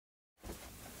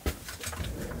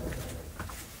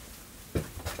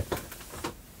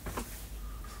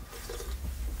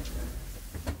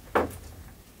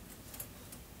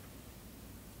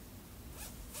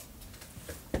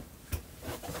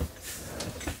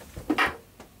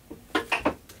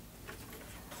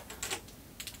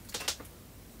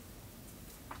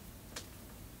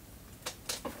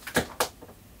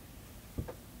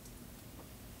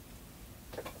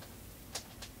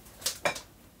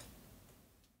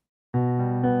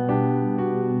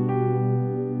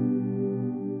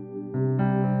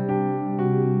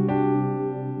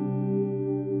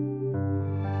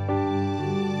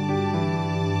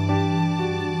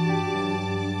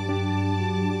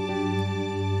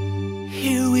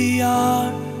we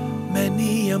are.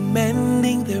 Many are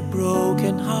mending their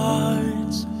broken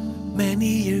hearts.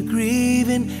 Many are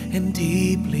grieving and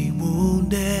deeply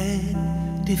wounded,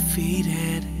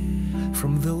 defeated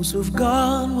from those who've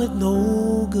gone with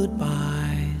no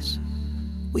goodbyes.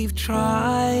 We've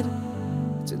tried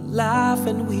to laugh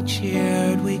and we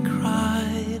cheered, we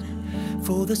cried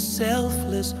for the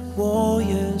selfless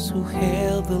warriors who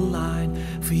held the line,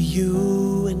 for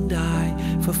you and I,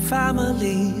 for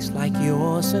families like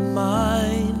yours and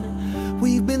mine.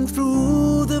 We've been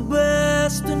through the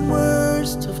best and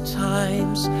worst of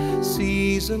times,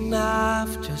 season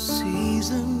after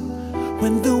season,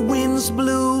 when the winds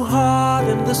blew hard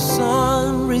and the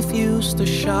sun refused to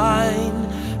shine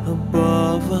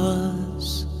above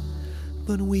us.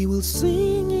 But we will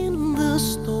sing in the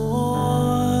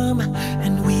storm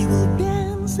and we will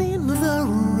dance in the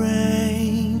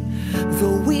rain.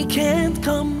 Though we can't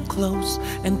come close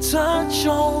and touch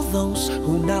all those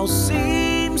who now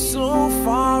seem so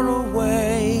far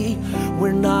away,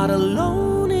 we're not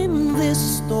alone in this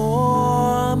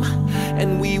storm,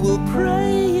 and we will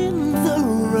pray in the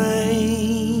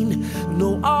rain.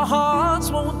 No, our hearts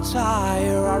won't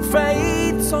tire, our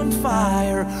faith's on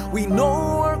fire. We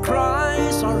know our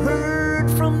cries are heard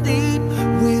from deep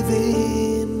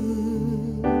within.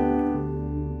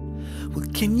 Well,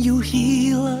 can you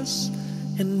heal us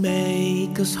and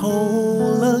make us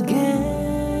whole again?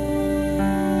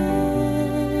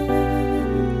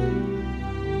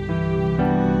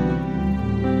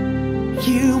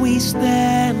 Here we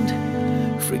stand,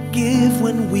 forgive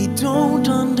when we don't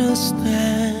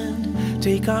understand.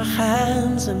 Take our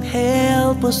hands and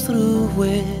help us through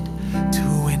it,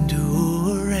 to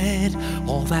endure it,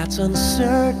 all that's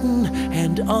uncertain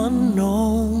and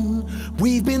unknown.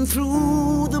 We've been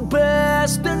through the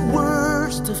best and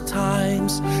worst of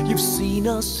times. You've seen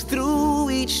us through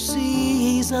each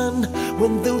season.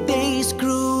 When the days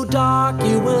grew dark,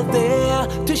 you were there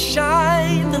to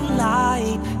shine the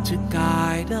light, to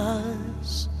guide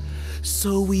us.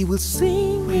 So we will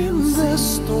sing in the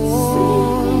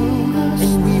storm,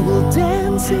 and we will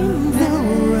dance in the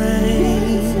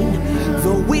rain.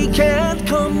 Though we can't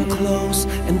come close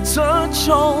and touch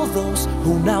all those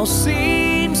who now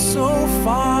seem so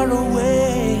far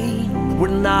away, we're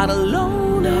not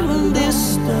alone in this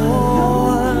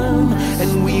storm,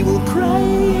 and we will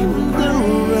pray in the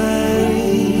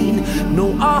rain.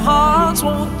 No, our hearts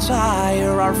won't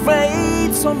tire, our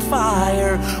faith's on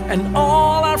fire, and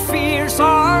all our fears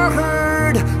are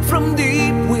heard from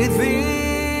deep within.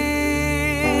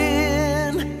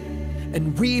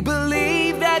 And we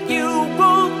believe that you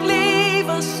won't leave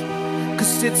us,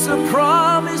 'cause it's a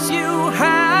promise you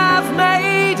have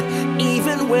made.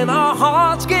 Even when our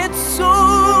hearts get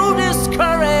so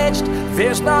discouraged,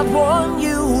 there's not one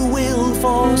you will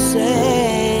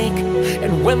forsake.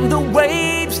 And when the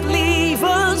waves leave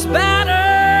us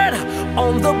battered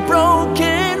on the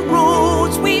broken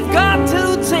roads we've got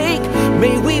to take,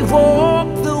 may we walk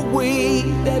the way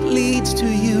that leads to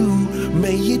you.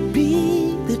 May it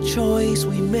be the choice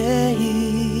we make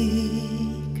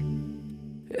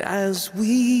as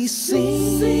we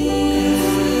sing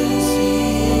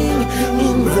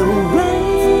in the rain.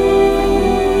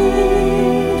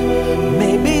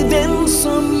 Maybe then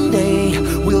someday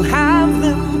we'll have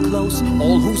them close,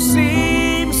 all who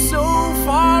seem so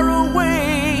far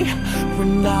away.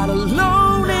 We're not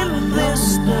alone in this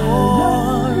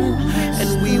storm, and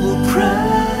we will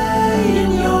pray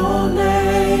in your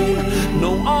name.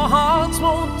 No, our hearts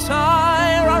won't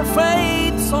tire, our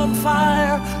faith's on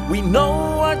fire. We know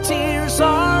our tears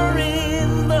are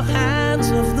in the hands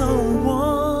of the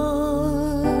one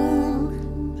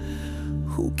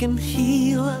who can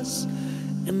heal us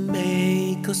and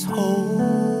make us whole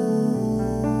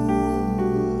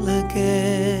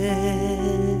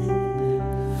again.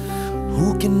 Who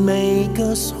can make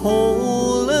us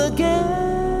whole again.